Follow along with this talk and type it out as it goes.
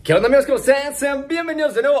¿Qué onda, amigos? ¿Cómo están? Sean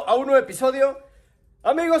bienvenidos de nuevo a un nuevo episodio.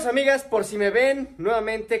 Amigos, amigas, por si me ven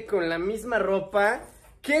nuevamente con la misma ropa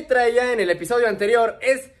que traía en el episodio anterior,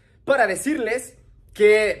 es para decirles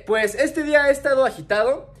que pues este día he estado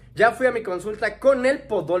agitado. Ya fui a mi consulta con el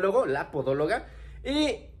podólogo, la podóloga,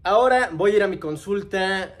 y ahora voy a ir a mi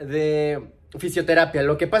consulta de fisioterapia.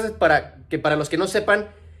 Lo que pasa es que para los que no sepan,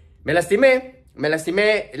 me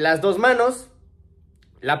lastimé las dos manos,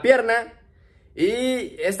 la pierna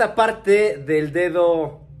y esta parte del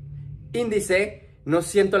dedo índice. No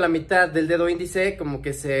siento la mitad del dedo índice, como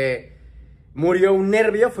que se murió un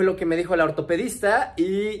nervio, fue lo que me dijo la ortopedista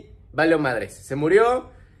y valió madres, se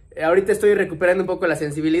murió. Ahorita estoy recuperando un poco la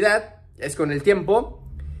sensibilidad, es con el tiempo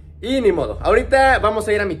y ni modo. Ahorita vamos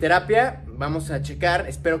a ir a mi terapia, vamos a checar,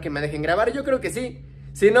 espero que me dejen grabar, yo creo que sí.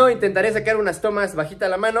 Si no, intentaré sacar unas tomas bajita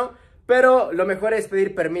la mano, pero lo mejor es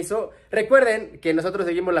pedir permiso. Recuerden que nosotros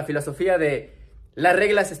seguimos la filosofía de las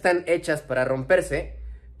reglas están hechas para romperse,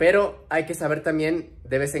 pero hay que saber también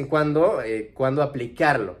de vez en cuando cuándo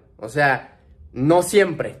aplicarlo. O sea, no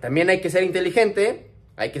siempre. También hay que ser inteligente,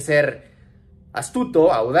 hay que ser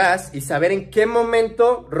astuto, audaz y saber en qué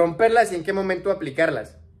momento romperlas y en qué momento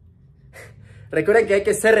aplicarlas. Recuerden que hay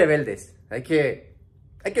que ser rebeldes, hay que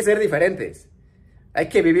ser diferentes. Hay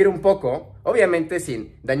que vivir un poco, obviamente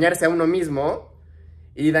sin dañarse a uno mismo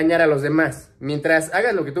y dañar a los demás. Mientras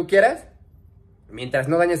hagas lo que tú quieras, mientras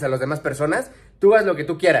no dañes a las demás personas, tú haz lo que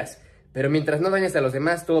tú quieras. Pero mientras no dañes a los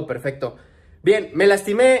demás, todo perfecto. Bien, me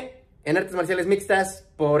lastimé en artes marciales mixtas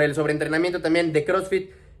por el sobreentrenamiento también de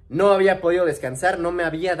CrossFit. No había podido descansar, no me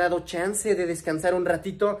había dado chance de descansar un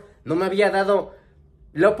ratito. No me había dado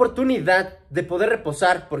la oportunidad de poder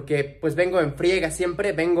reposar porque pues vengo en friega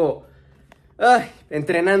siempre, vengo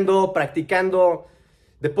entrenando, practicando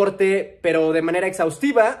deporte, pero de manera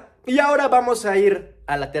exhaustiva. Y ahora vamos a ir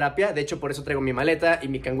a la terapia. De hecho, por eso traigo mi maleta y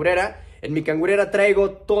mi cangurera. En mi cangurera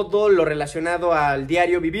traigo todo lo relacionado al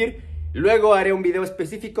diario vivir. Luego haré un video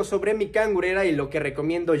específico sobre mi cangurera y lo que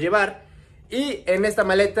recomiendo llevar. Y en esta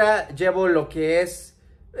maleta llevo lo que es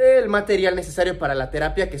el material necesario para la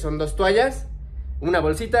terapia, que son 2 toallas, una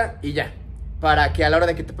bolsita y ya. Para que a la hora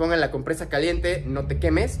de que te pongan la compresa caliente no te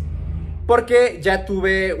quemes. Porque ya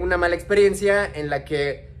tuve una mala experiencia en la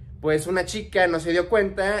que pues una chica no se dio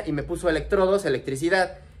cuenta y me puso electrodos,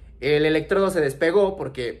 electricidad. El electrodo se despegó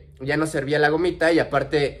porque ya no servía la gomita y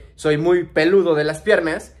aparte soy muy peludo de las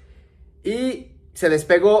piernas. Y se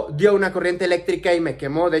despegó, dio una corriente eléctrica y me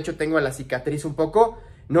quemó. De hecho tengo la cicatriz un poco.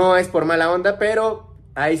 No es por mala onda, pero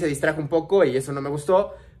ahí se distrajo un poco y eso no me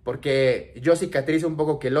gustó. Porque yo cicatrizo un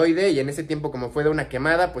poco queloide y en ese tiempo, como fue de una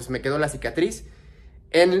quemada, pues me quedó la cicatriz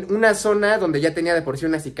en una zona donde ya tenía de por sí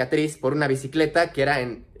una cicatriz por una bicicleta que era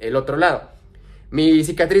en el otro lado. Mi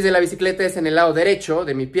cicatriz de la bicicleta es en el lado derecho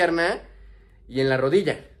de mi pierna y en la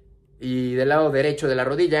rodilla. Y del lado derecho de la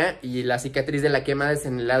rodilla, y la cicatriz de la quemada es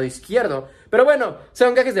en el lado izquierdo. Pero bueno,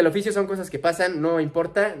 son gajes del oficio, son cosas que pasan, no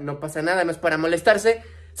importa, no pasa nada, no es para molestarse.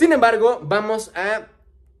 Sin embargo, vamos a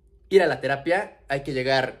ir a la terapia. Hay que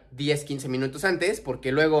llegar 10-15 minutos antes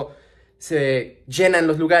porque luego se llenan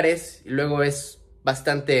los lugares y luego es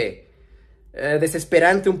bastante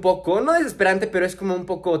desesperante un poco. No desesperante, pero es como un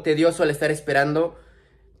poco tedioso al estar esperando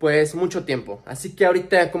pues mucho tiempo. Así que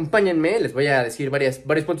ahorita acompáñenme, les voy a decir varios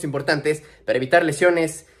puntos importantes para evitar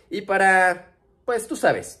lesiones y para, pues tú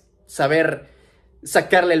sabes, saber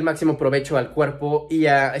sacarle el máximo provecho al cuerpo y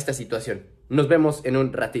a esta situación. Nos vemos en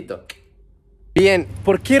un ratito. Bien,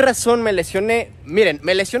 ¿por qué razón me lesioné? Miren,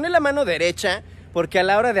 me lesioné la mano derecha porque a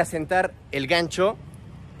la hora de asentar el gancho,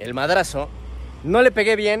 el madrazo, no le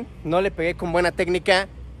pegué bien, no le pegué con buena técnica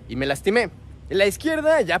y me lastimé. La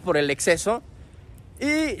izquierda ya por el exceso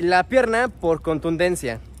y la pierna por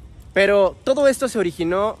contundencia. Pero todo esto se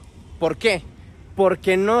originó, ¿por qué?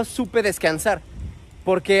 Porque no supe descansar.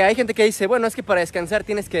 Porque hay gente que dice, bueno, es que para descansar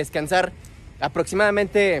tienes que descansar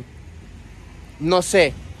aproximadamente, no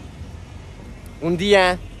sé, un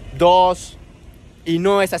día, 2, y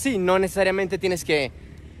no es así. No necesariamente tienes que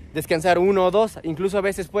descansar 1 o 2, incluso a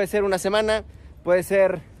veces puede ser una semana, puede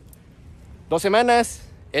ser 2 semanas,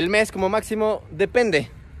 el mes como máximo, depende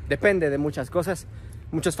de muchas cosas,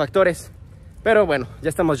 muchos factores, pero bueno, ya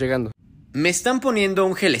estamos llegando. Me están poniendo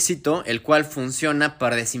un gelecito, el cual funciona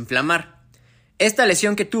para desinflamar. Esta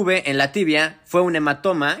lesión que tuve en la tibia fue un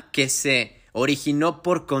hematoma que se originó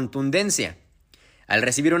por contundencia. Al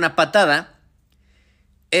recibir una patada,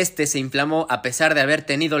 este se inflamó a pesar de haber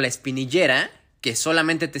tenido la espinillera, que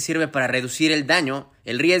solamente te sirve para reducir el daño,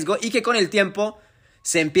 el riesgo, y que con el tiempo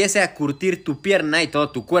se empiece a curtir tu pierna y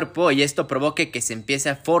todo tu cuerpo, y esto provoque que se empiece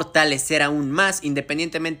a fortalecer aún más,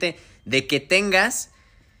 independientemente de que tengas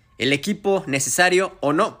el equipo necesario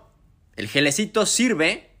o no. El gelecito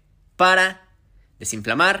sirve para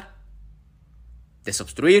desinflamar,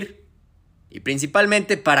 desobstruir y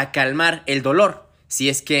principalmente para calmar el dolor si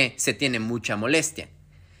es que se tiene mucha molestia.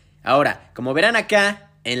 Ahora, como verán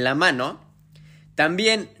acá en la mano,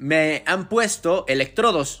 también me han puesto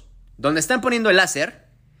electrodos donde están poniendo el láser,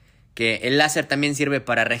 que el láser también sirve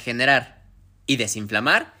para regenerar y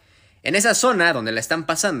desinflamar. En esa zona donde la están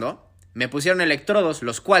pasando, me pusieron electrodos,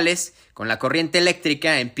 los cuales con la corriente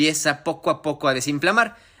eléctrica empieza poco a poco a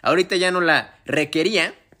desinflamar. Ahorita ya no la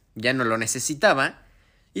requería, ya no lo necesitaba,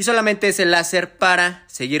 y solamente es el láser para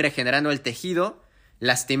seguir regenerando el tejido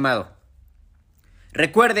lastimado.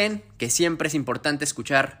 Recuerden que siempre es importante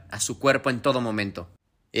escuchar a su cuerpo en todo momento.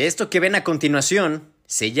 Esto que ven a continuación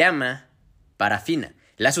se llama parafina.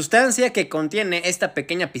 La sustancia que contiene esta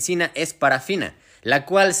pequeña piscina es parafina, la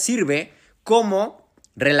cual sirve como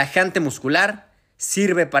relajante muscular,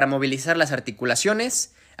 sirve para movilizar las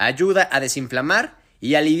articulaciones, ayuda a desinflamar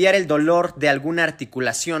y aliviar el dolor de alguna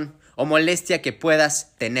articulación o molestia que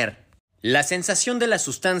puedas tener. La sensación de la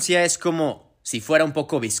sustancia es como si fuera un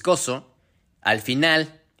poco viscoso. Al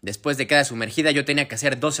final, después de cada sumergida, yo tenía que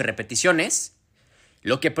hacer 12 repeticiones.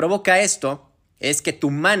 Lo que provoca esto es que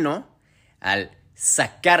tu mano, al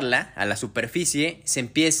sacarla a la superficie, se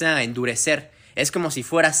empieza a endurecer. Es como si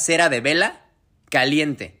fuera cera de vela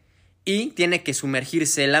caliente y tiene que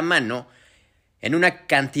sumergirse la mano en una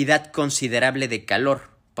cantidad considerable de calor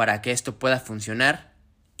para que esto pueda funcionar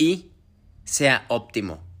y sea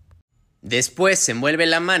óptimo. Después se envuelve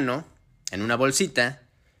la mano en una bolsita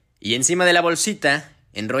y encima de la bolsita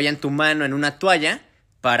enrollan tu mano en una toalla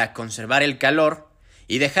para conservar el calor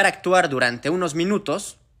y dejar actuar durante unos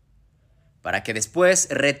minutos para que después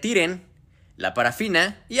retiren la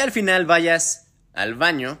parafina y al final vayas al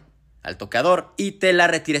baño, al tocador y te la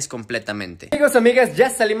retires completamente. Amigos, amigas, ya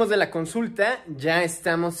salimos de la consulta, ya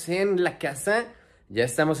estamos en la casa, ya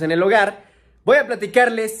estamos en el hogar. Voy a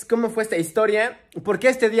platicarles cómo fue esta historia, porque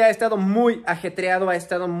este día ha estado muy ajetreado, ha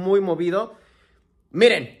estado muy movido.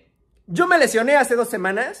 Miren, yo me lesioné hace 2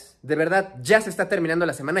 semanas, de verdad ya se está terminando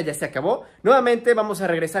la semana, ya se acabó. Nuevamente vamos a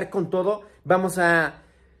regresar con todo, vamos a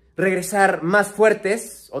regresar más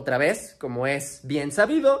fuertes otra vez, como es bien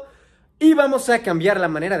sabido. Y vamos a cambiar la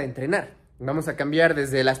manera de entrenar. Vamos a cambiar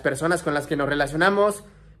desde las personas con las que nos relacionamos,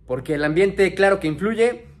 porque el ambiente, claro que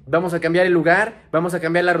influye. Vamos a cambiar el lugar, vamos a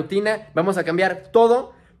cambiar la rutina, vamos a cambiar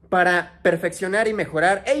todo para perfeccionar y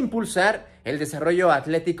mejorar e impulsar el desarrollo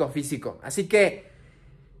atlético físico. Así que,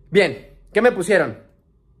 bien, ¿qué me pusieron?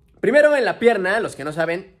 Primero en la pierna, los que no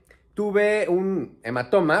saben, tuve un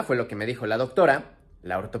hematoma, fue lo que me dijo la doctora,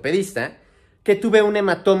 la ortopedista, que tuve un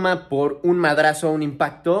hematoma por un madrazo, un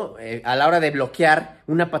impacto, a la hora de bloquear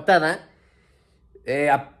una patada.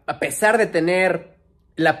 A pesar de tener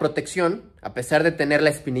la protección, a pesar de tener la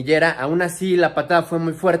espinillera, aún así la patada fue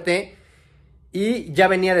muy fuerte y ya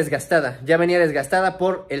venía desgastada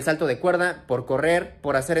por el salto de cuerda, por correr,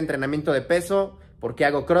 por hacer entrenamiento de peso, porque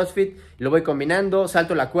hago CrossFit, lo voy combinando,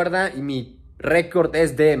 salto la cuerda y mi récord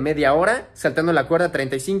es de media hora, saltando la cuerda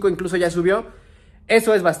 35, incluso ya subió.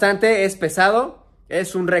 Eso es bastante, es pesado,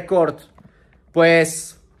 es un récord,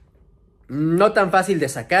 pues, no tan fácil de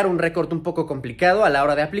sacar, un récord un poco complicado a la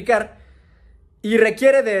hora de aplicar y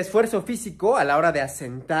requiere de esfuerzo físico a la hora de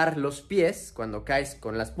asentar los pies cuando caes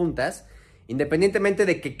con las puntas, independientemente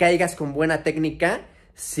de que caigas con buena técnica,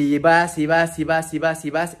 si vas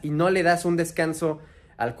y no le das un descanso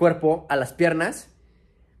al cuerpo, a las piernas,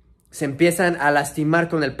 se empiezan a lastimar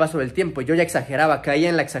con el paso del tiempo. Yo ya exageraba, caía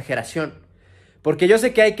en la exageración. Porque yo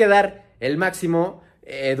sé que hay que dar el máximo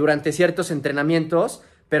durante ciertos entrenamientos,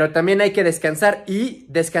 pero también hay que descansar y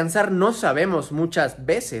descansar no sabemos muchas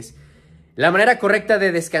veces. La manera correcta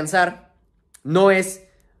de descansar no es,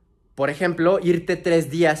 por ejemplo, irte 3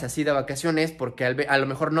 días así de vacaciones porque a lo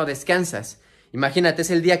mejor no descansas. Imagínate, es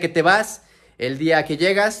el día que te vas, el día que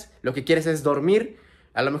llegas, lo que quieres es dormir.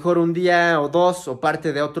 A lo mejor un día o 2 o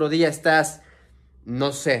parte de otro día estás,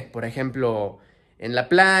 no sé, por ejemplo, en la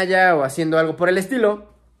playa o haciendo algo por el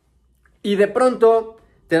estilo, y de pronto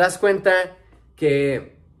te das cuenta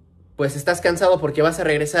que pues estás cansado porque vas a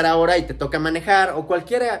regresar ahora y te toca manejar o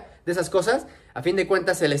cualquiera de esas cosas. A fin de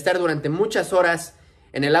cuentas, el estar durante muchas horas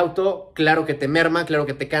en el auto, claro que te merma, claro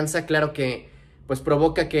que te cansa, claro que pues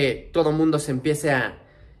provoca que todo mundo se empiece a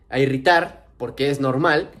irritar, porque es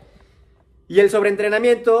normal. Y el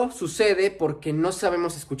sobreentrenamiento sucede porque no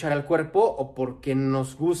sabemos escuchar al cuerpo o porque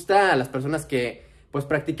nos gusta, a las personas que pues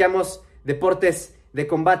practicamos deportes de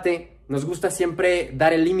combate, nos gusta siempre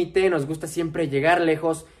dar el límite, nos gusta siempre llegar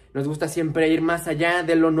lejos, nos gusta siempre ir más allá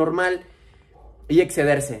de lo normal. y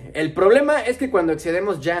excederse. El problema es que cuando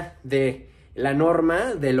excedemos ya de la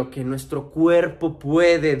norma, de lo que nuestro cuerpo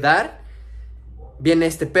puede dar, viene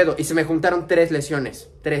este pedo. Y se me juntaron tres lesiones,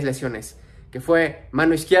 que fue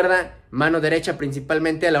mano izquierda, mano derecha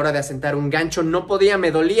principalmente a la hora de asentar un gancho. No podía,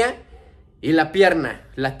 me dolía. Y la pierna,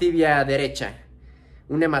 la tibia derecha.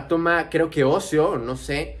 Un hematoma, creo que óseo, no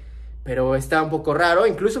sé, pero está un poco raro.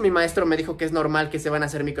 Incluso mi maestro me dijo que es normal que se van a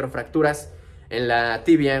hacer microfracturas en la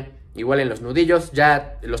tibia, igual en los nudillos.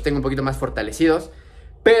 Ya los tengo un poquito más fortalecidos,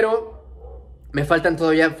 pero me faltan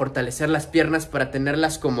todavía fortalecer las piernas para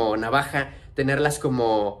tenerlas como navaja, tenerlas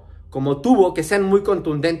como tubo, que sean muy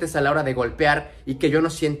contundentes a la hora de golpear y que yo no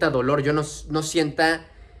sienta dolor, yo no sienta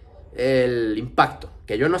el impacto,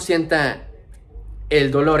 que yo no sienta el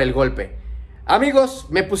dolor, el golpe. Amigos,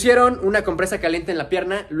 me pusieron una compresa caliente en la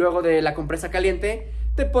pierna. Luego de la compresa caliente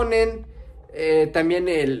te ponen también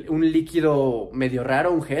un líquido medio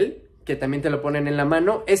raro, un gel, que también te lo ponen en la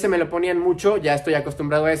mano. Ese me lo ponían mucho, ya estoy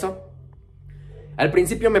acostumbrado a eso. Al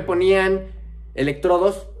principio me ponían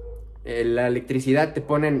electrodos, la electricidad te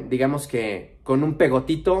ponen, digamos que con un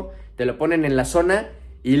pegotito, te lo ponen en la zona.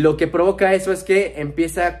 Y lo que provoca eso es que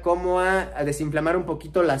empieza como a desinflamar un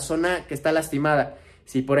poquito la zona que está lastimada.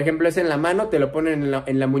 Si por ejemplo es en la mano, te lo ponen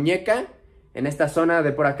en la muñeca, en esta zona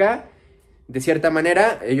de por acá. De cierta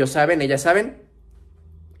manera, ellos saben, ellas saben.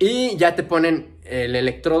 Y ya te ponen el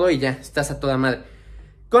electrodo y ya, estás a toda madre.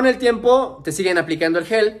 Con el tiempo te siguen aplicando el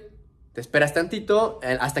gel. Te esperas tantito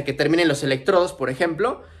hasta que terminen los electrodos, por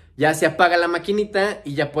ejemplo. Ya se apaga la maquinita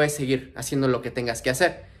y ya puedes seguir haciendo lo que tengas que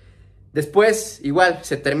hacer. Después, igual,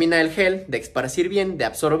 se termina el gel de esparcir bien, de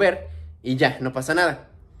absorber y ya, no pasa nada.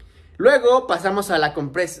 Luego pasamos a la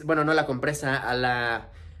compresa, bueno, no la compresa, a la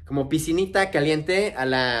como piscinita caliente, a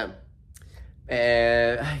la...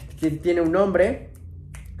 tiene un nombre.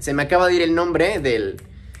 Se me acaba de ir el nombre del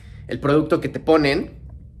producto que te ponen.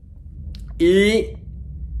 Y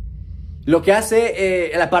lo que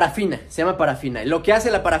hace la parafina, se llama parafina. Lo que hace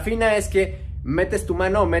la parafina es que metes tu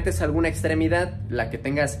mano o metes alguna extremidad, la que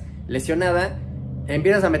tengas lesionada,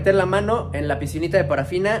 empiezas a meter la mano en la piscinita de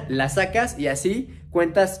parafina, la sacas y así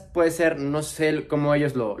cuentas, puede ser, no sé cómo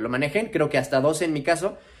ellos lo manejen, creo que hasta 12 en mi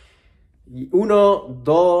caso. 1,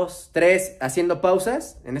 2, 3, haciendo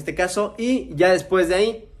pausas, en este caso, y ya después de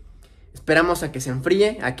ahí esperamos a que se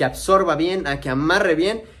enfríe, a que absorba bien, a que amarre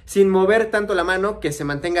bien, sin mover tanto la mano, que se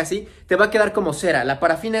mantenga así. Te va a quedar como cera. La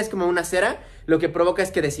parafina es como una cera, lo que provoca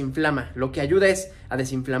es que desinflama, lo que ayuda es a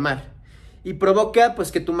desinflamar. Y provoca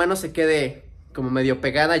pues que tu mano se quede como medio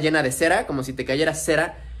pegada, llena de cera, como si te cayera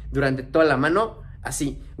cera durante toda la mano,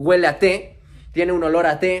 así. Huele a té, tiene un olor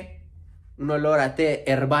a té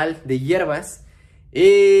herbal de hierbas.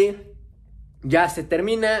 Y ya se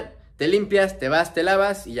termina, te limpias, te vas, te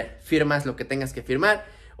lavas y ya, firmas lo que tengas que firmar.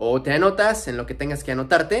 O te anotas en lo que tengas que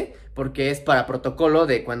anotarte, porque es para protocolo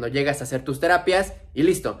de cuando llegas a hacer tus terapias y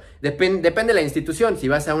listo. Depende de la institución. Si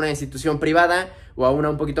vas a una institución privada o a una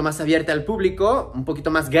un poquito más abierta al público, un poquito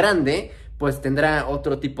más grande, pues tendrá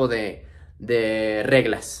otro tipo de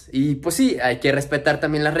reglas. Y pues sí, hay que respetar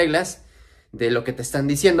también las reglas de lo que te están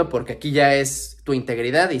diciendo, porque aquí ya es tu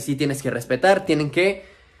integridad y sí tienes que respetar, tienen que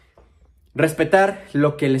respetar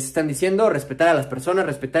lo que les están diciendo, respetar a las personas,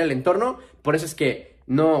 respetar el entorno. Por eso es que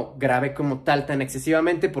no grabé como tal tan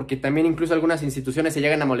excesivamente, porque también incluso algunas instituciones se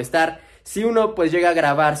llegan a molestar si uno pues llega a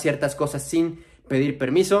grabar ciertas cosas sin pedir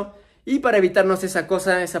permiso. Y para evitarnos esa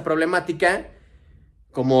cosa, esa problemática,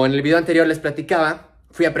 como en el video anterior les platicaba,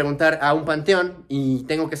 fui a preguntar a un panteón y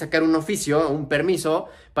tengo que sacar un oficio, un permiso,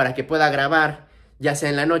 para que pueda grabar, ya sea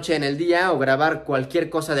en la noche, en el día, o grabar cualquier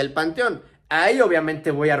cosa del panteón. Ahí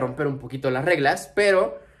obviamente voy a romper un poquito las reglas,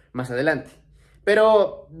 pero más adelante.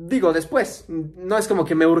 Pero digo, después, no es como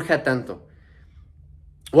que me urja tanto.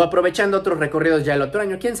 O aprovechando otros recorridos ya el otro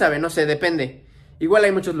año, quién sabe, no sé, depende. Igual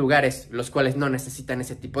hay muchos lugares los cuales no necesitan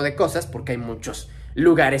ese tipo de cosas, porque hay muchos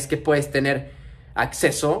lugares que puedes tener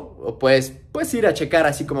acceso o puedes ir a checar,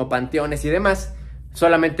 así como panteones y demás,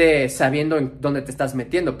 solamente sabiendo en dónde te estás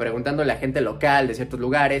metiendo, preguntándole a gente local de ciertos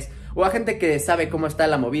lugares o a gente que sabe cómo está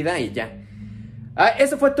la movida y ya.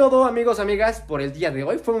 Eso fue todo, amigos, amigas, por el día de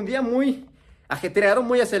hoy. Fue un día muy ajetreado,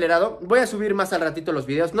 muy acelerado. Voy a subir más al ratito los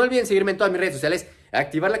videos. No olviden seguirme en todas mis redes sociales,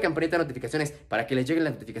 activar la campanita de notificaciones para que les lleguen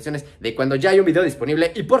las notificaciones de cuando ya hay un video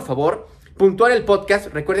disponible. Y por favor, puntuar el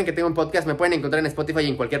podcast. Recuerden que tengo un podcast, me pueden encontrar en Spotify y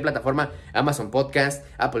en cualquier plataforma, Amazon Podcast,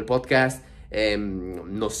 Apple Podcast,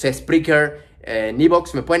 no sé, Spreaker, en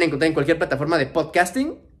Evox. Me pueden encontrar en cualquier plataforma de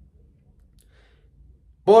podcasting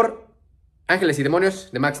por Ángeles y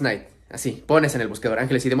Demonios de Max Knight. Así, pones en el buscador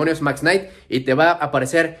Ángeles y Demonios Max Knight y te va a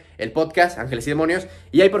aparecer el podcast Ángeles y Demonios.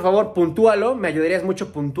 Y ahí, por favor, puntúalo, me ayudarías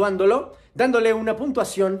mucho puntuándolo. dándole una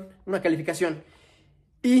puntuación, una calificación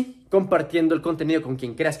y compartiendo el contenido con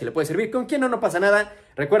quien creas que le puede servir. Con quien no pasa nada.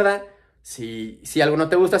 Recuerda, si algo no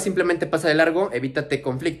te gusta, simplemente pasa de largo, evítate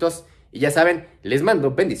conflictos y ya saben, les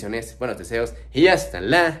mando bendiciones, buenos deseos y hasta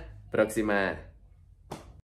la próxima.